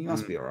 He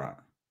must be all right.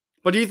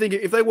 But do you think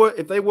if they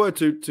were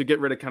to get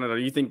rid of Canada,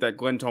 do you think that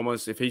Glenn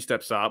Thomas, if he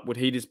steps up, would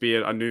he just be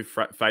a new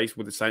face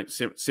with the same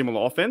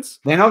similar offense?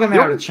 They're not going to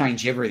be able to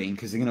change everything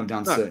because they're going to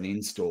have done certain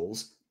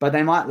installs. But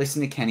they might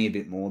listen to Kenny a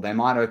bit more. They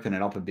might open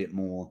it up a bit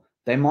more.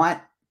 They might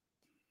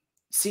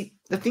see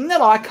the thing that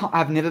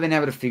I've never been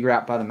able to figure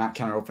out by the Matt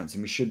Canada offense,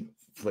 and we should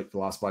flick the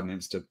last 5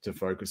 minutes to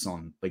focus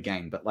on the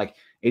game. But like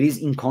it is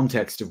in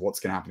context of what's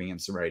going to happen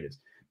against the Raiders.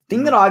 The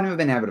thing that I've never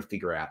been able to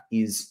figure out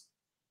is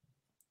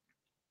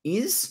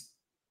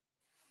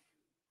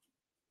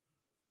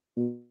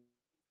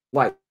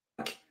like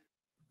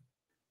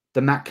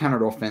the Matt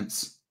Canada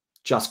offense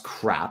just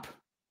crap,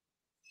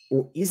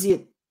 or is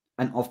it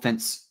an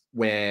offense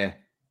where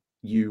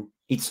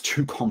it's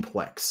too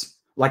complex?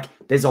 Like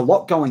there's a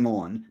lot going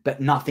on,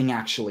 but nothing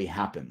actually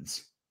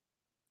happens.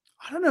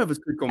 I don't know if it's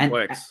too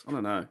complex. I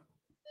don't know.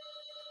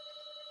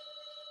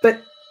 But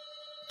do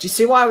you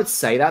see why I would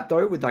say that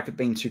though, with like it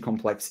being too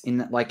complex? In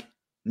that, like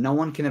no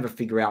one can ever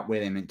figure out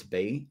where they're meant to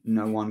be.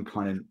 No one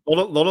kind of. A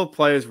lot of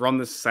players run in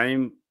the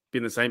same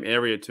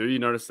area too. You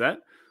notice that?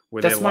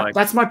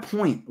 That's my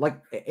point. Like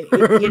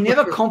you're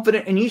never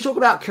confident, and you talk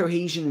about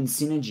cohesion and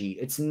synergy.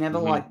 It's never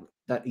like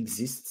that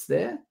exists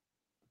there.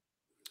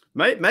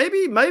 Maybe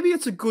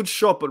it's a good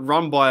shot, but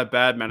run by a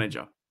bad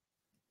manager.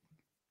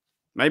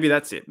 Maybe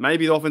that's it.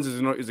 Maybe the offense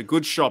is a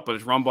good shot, but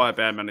it's run by a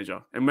bad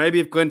manager. And maybe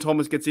if Glenn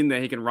Thomas gets in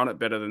there, he can run it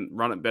better than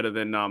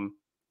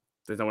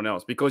there's no one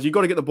else. Because you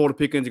got to get the ball to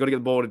Pickens, you got to get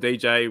the ball to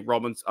DJ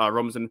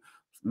Robinson.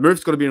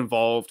 Move's got to be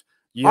involved.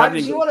 You know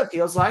what it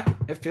feels like?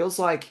 It feels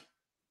like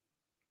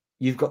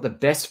you've got the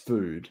best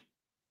food,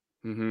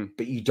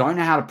 but you don't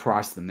know how to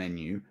price the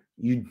menu.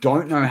 You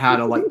don't know how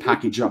to like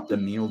package up the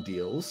meal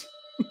deals.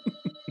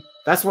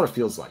 That's what it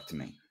feels like to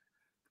me.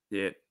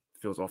 Yeah, it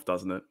feels off,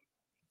 doesn't it?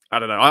 I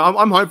don't know.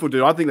 I'm hopeful,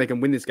 dude. I think they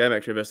can win this game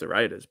actually versus the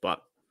Raiders.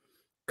 But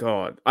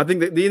God, I think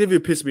the interview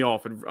pissed me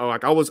off. And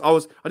like I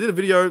did a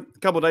video a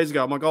couple of days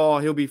ago. I'm like, oh,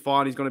 he'll be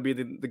fine. He's going to be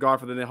the guy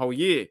for the whole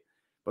year.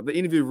 But the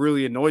interview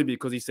really annoyed me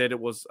because he said it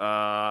was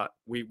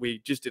we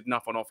just did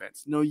enough on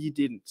offense. No, you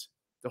didn't.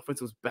 The offense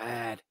was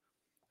bad.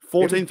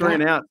 14 3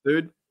 and outs,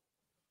 dude.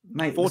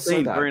 Mate,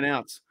 14 3 and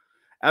outs.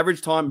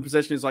 Average time in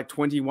possession is like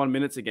 21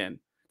 minutes again.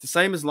 It's the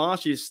same as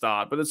last year's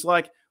start, but it's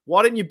like,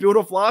 why didn't you build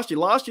off last year?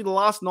 Last year, the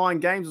last 9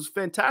 games was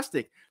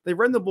fantastic. They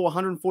ran the ball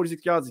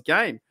 146 yards a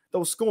game. They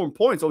were scoring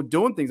points. They were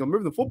doing things. They were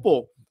moving the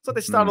football. It's like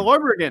they started all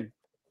over again.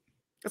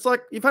 It's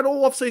like you've had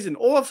all off season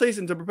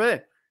to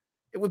prepare.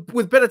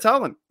 With better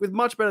talent, with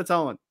much better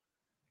talent.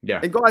 Yeah.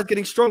 And guys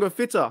getting stronger,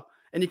 fitter.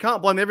 And you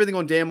can't blame everything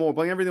on Dan Moore,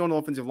 blame everything on the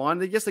offensive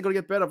line. Yes, they got to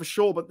get better for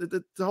sure, but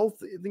the whole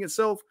thing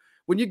itself,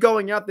 when you're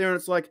going out there and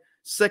it's like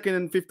 2nd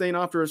and 15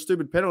 after a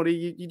stupid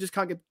penalty, you just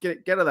can't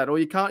get out of that. Or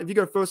you can't, if you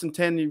go 1st and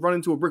 10 and you run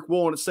into a brick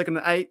wall and it's 2nd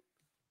and 8,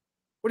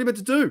 what are you meant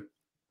to do?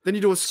 Then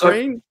you do a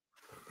screen?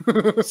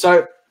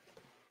 So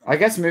I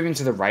guess moving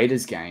to the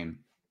Raiders game,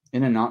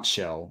 in a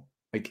nutshell,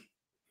 like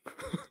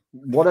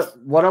what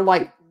are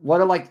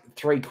like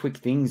 3 quick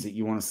things that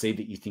you want to see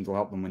that you think will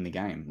help them win the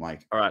game?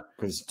 Like, all right,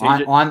 because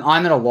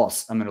I'm at a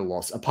loss. I'm at a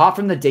loss. Apart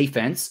from the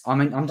defense,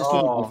 I'm just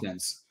talking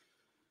offense.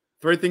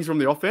 3 things from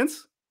the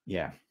offense?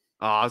 Yeah.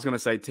 Oh, I was going to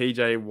say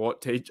TJ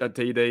Watt,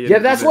 TD. Yeah,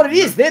 that's what it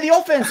is. They're the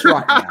offense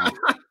right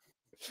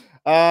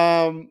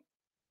now.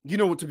 You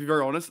know what? To be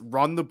very honest,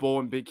 run the ball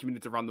and be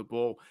committed to run the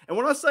ball. And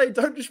when I say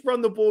don't just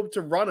run the ball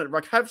to run it,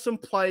 like have some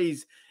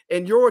plays.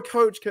 And you're a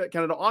coach,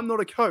 Canada. I'm not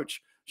a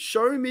coach.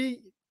 Show me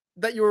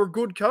that you're a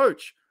good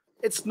coach.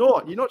 It's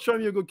not. You're not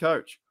showing me a good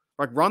coach.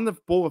 Like run the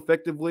ball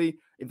effectively.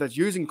 If that's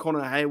using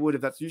Connor Hayward,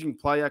 if that's using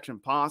play action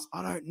pass,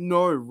 I don't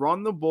know.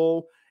 Run the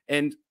ball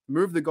and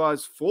move the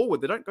guys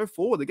forward. They don't go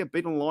forward. They get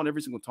beaten on the line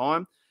every single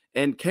time.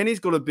 And Kenny's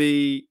got to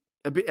be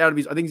a bit out of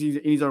his. I think he's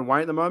in his own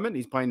way at the moment.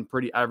 He's playing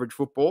pretty average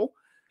football.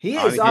 He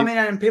is. I mean,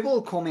 and people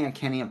will call me a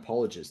Kenny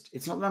apologist.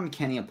 It's not that I'm a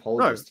Kenny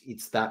apologist. No.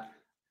 It's that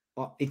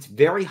it's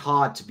very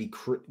hard to be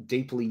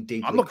deeply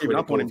I'm not giving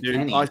up on him,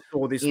 dude. I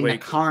saw this week the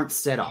current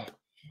setup.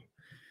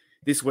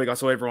 This week, I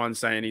saw everyone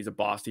saying he's a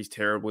bust, he's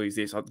terrible, he's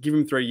this. I'd give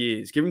him 3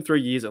 years. Give him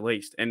 3 years at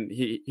least, and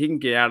he can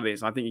get out of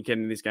this. I think he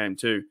can in this game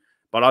too.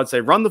 But I'd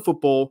say run the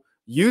football,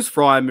 use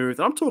fry moves.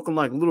 And I'm talking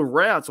like little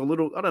routes or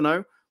little, I don't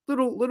know, I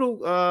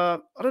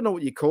don't know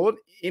what you call it,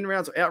 in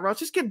routes or out routes.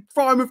 Just get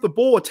fry move the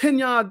ball, a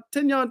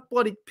 10-yard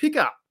bloody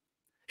pickup.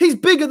 He's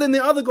bigger than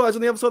the other guys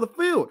on the other side of the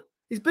field.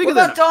 He's bigger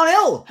than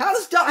Darnell. How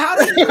does he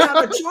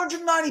have a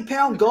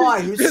 290-pound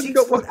guy who's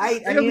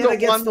 6'8" and he never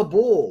gets the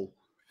ball?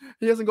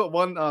 He hasn't got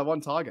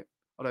one target,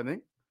 I don't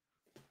think.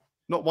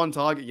 Not one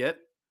target yet.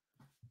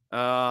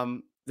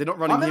 They're not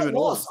running I'm him at a at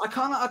all. loss. I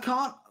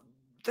can't.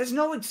 There's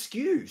no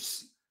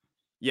excuse.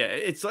 Yeah,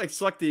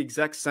 it's like the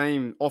exact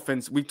same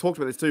offense. We talked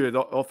about this too. The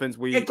offense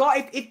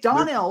If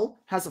Darnell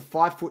has a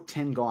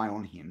 5'10" guy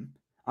on him,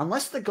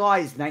 unless the guy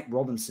is Nate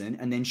Robinson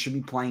and then should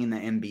be playing in the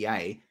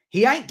NBA,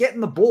 he ain't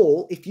getting the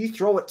ball if you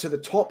throw it to the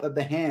top of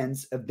the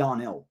hands of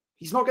Darnell.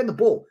 He's not getting the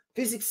ball.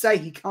 Physics say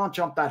he can't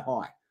jump that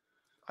high.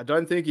 I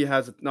don't think he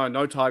has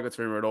no targets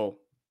for him at all.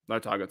 No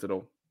targets at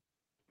all.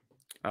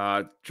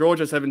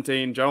 Georgia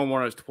 17, Joel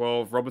Morris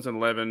 12, Robinson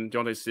 11,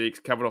 Jonte 6,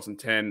 Cavadosson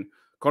 10,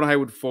 Connor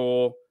Hayward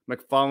 4,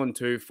 McFarlane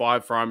 2,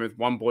 5 Frymouth,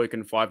 1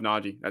 Boykin, 5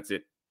 Najee. That's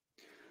it.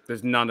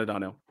 There's none of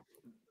Darnell.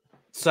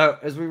 So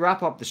as we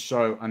wrap up the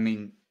show, I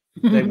mean,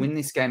 they win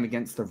this game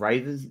against the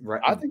Raiders.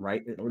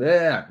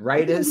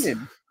 Raiders.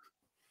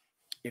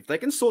 If they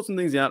can sort some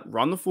things out,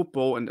 run the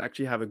football, and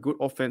actually have a good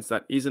offense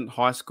that isn't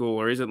high school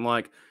or isn't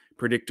like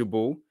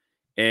predictable,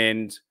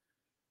 and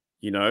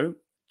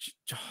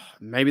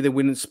maybe they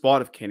win in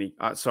spite of Kenny.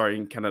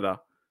 In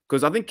Canada,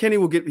 because I think Kenny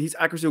will get his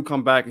accuracy will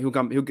come back. He'll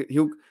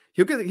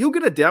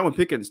get it down with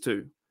Pickens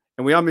too,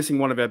 and we are missing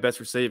one of our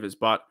best receivers,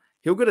 but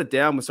he'll get it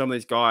down with some of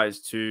these guys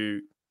to,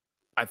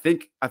 I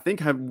think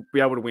be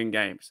able to win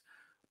games.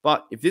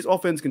 But if this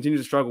offense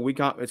continues to struggle, we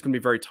can't. It's going to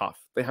be very tough.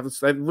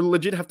 They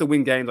legit have to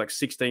win games like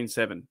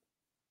 16-7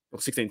 or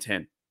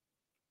 16-10.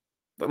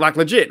 Like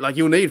legit, like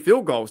you'll need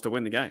field goals to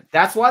win the game.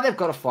 That's why they've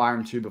got to fire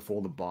him too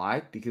before the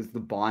bye, because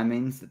the bye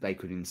means that they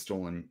could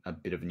install a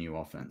bit of a new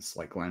offense.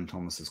 Like Glenn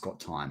Thomas has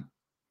got time.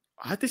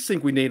 I just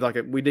think we need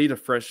a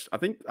fresh. I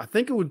think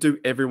it would do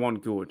everyone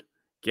good.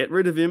 Get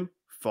rid of him,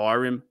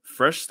 fire him,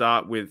 fresh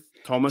start with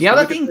Thomas. The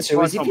other thing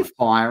too is if you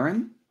fire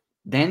him,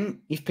 then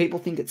if people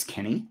think it's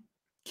Kenny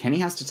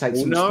has to take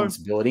some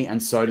responsibility, and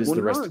so does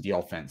the rest of the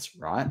offense,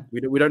 right?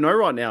 We don't know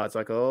right now. It's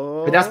like,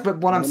 but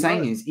what I'm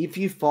saying is, if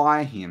you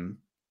fire him,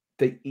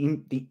 the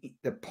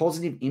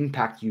positive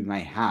impact you may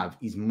have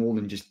is more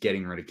than just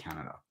getting rid of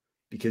Canada,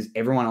 because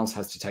everyone else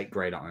has to take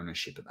greater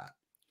ownership of that.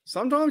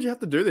 Sometimes you have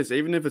to do this,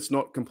 even if it's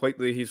not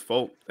completely his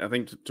fault. I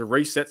think to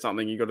reset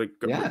something, you got to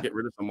get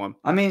rid of someone.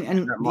 I mean,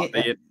 and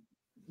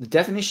the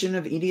definition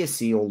of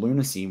idiocy or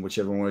lunacy,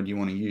 whichever word you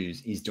want to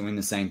use, is doing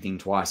the same thing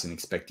twice and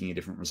expecting a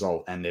different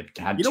result. And they've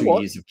had 2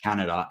 years of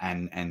Canada,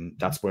 and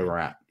that's where we're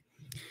at.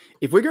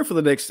 If we go for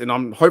the next, and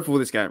I'm hopeful for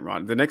this game,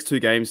 right? The next 2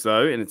 games,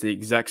 though, and it's the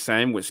exact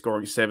same. We're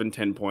scoring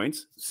 7-10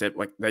 points.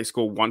 Like they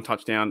score 1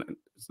 touchdown.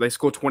 They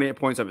score 28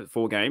 points over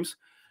 4 games.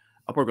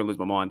 I'm probably going to lose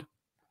my mind.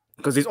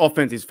 Because this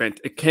offense is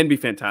it can be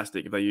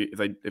fantastic if they.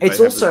 It's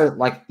also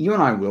like you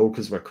and I will,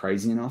 because we're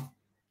crazy enough.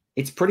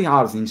 It's pretty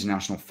hard as an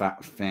international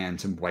fan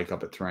to wake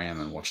up at 3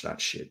 a.m. and watch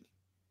that shit.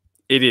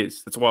 It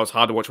is. That's why it was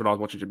hard to watch when I was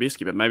watching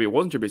Trubisky, but maybe it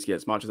wasn't Trubisky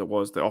as much as it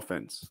was the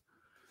offense.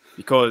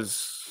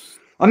 Because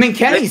I mean,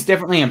 Kenny's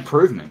definitely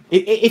improvement.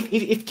 If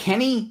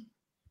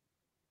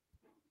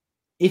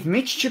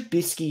Mitch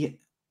Trubisky,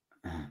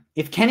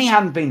 if Kenny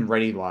hadn't been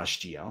ready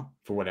last year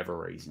for whatever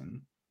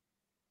reason,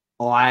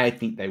 I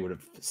think they would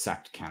have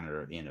sacked Canada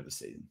at the end of the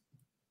season.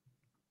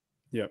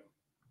 Yep.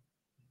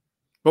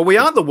 But we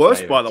aren't the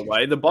worst, by the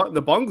way. The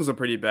Bungles are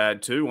pretty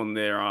bad too on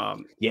their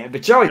Yeah,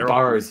 but Joey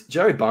Burrow's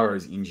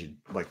injured.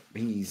 Like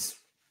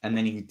and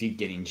then he did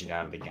get injured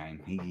out of the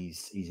game.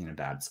 He's in a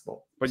bad spot.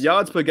 But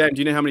yards per game,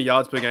 do you know how many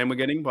yards per game we're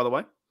getting, by the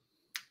way?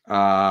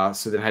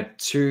 So they've had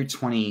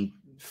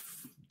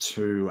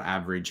 222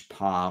 average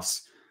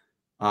pass,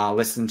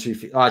 less than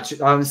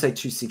 250. I would say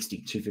 260,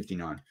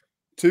 259.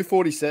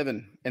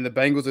 247, and the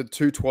Bengals are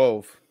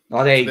 212.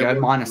 Oh, there you go.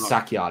 Minus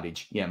sack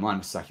yardage. Yeah,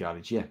 minus sack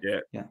yardage. Yeah.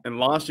 And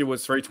last year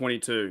was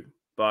 322,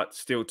 but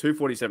still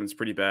 247 is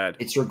pretty bad.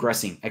 It's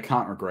regressing. It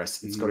can't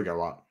regress. It's got to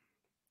go up.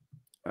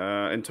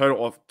 And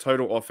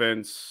total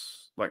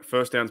offense, like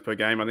first downs per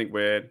game, I think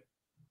we're.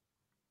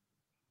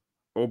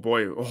 Oh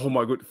boy! Oh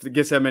my good.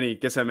 Guess how many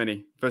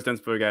first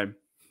downs per game?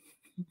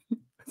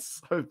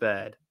 It's so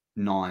bad.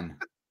 9.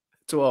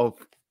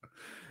 12.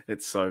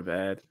 It's so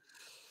bad.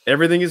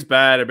 Everything is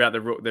bad about the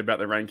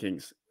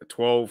rankings.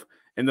 12.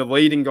 And the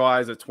leading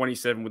guys are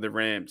 27 with the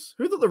Rams.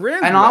 Who thought the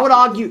Rams? And I would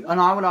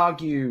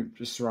argue,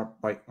 just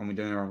like when we're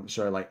doing our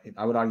show, like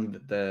I would argue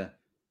that the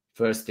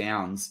first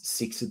downs,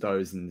 6 of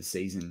those in the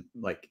season,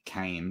 like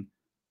came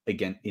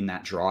again in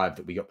that drive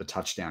that we got the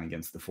touchdown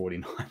against the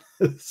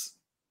 49ers.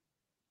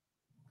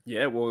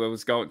 Yeah, well, it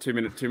was going 2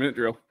 minute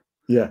drill.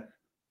 Yeah,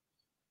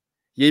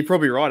 you're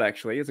probably right.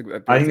 Actually, I think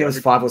there was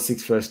 5 or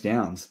 6 first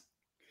downs.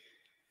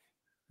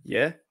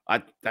 Yeah,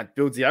 that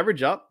builds the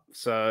average up.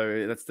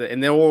 So that's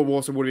and they all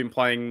also would have been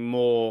playing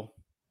more,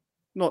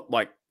 not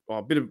like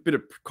a bit of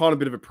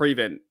a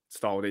prevent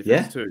style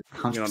defense too.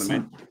 100%. You know what I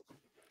mean?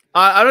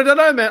 I don't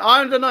know, man.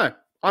 I don't know.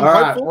 I'm all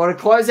hopeful. Right, well, to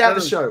close out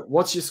the show,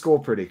 what's your score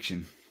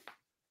prediction?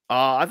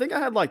 I think I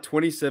had like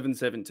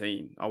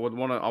 27-17. I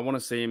want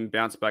to see him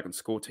bounce back and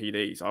score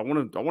TDs. I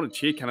want to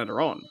cheer Canada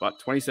on,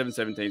 but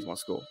 27-17 is my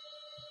score.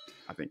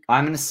 I think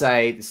I'm going to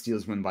say the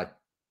Steelers win by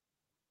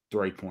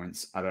 3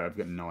 points. I've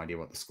got no idea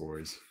what the score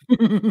is.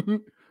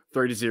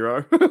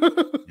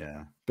 3-0.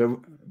 Yeah.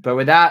 But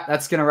with that,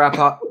 that's going to wrap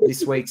up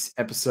this week's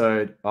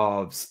episode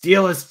of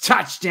Steelers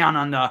Touchdown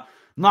Under.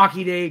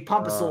 Marky D,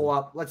 pump us all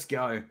up. Let's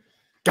go.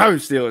 Go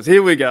Steelers.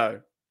 Here we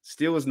go.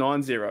 Steelers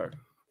 9-0.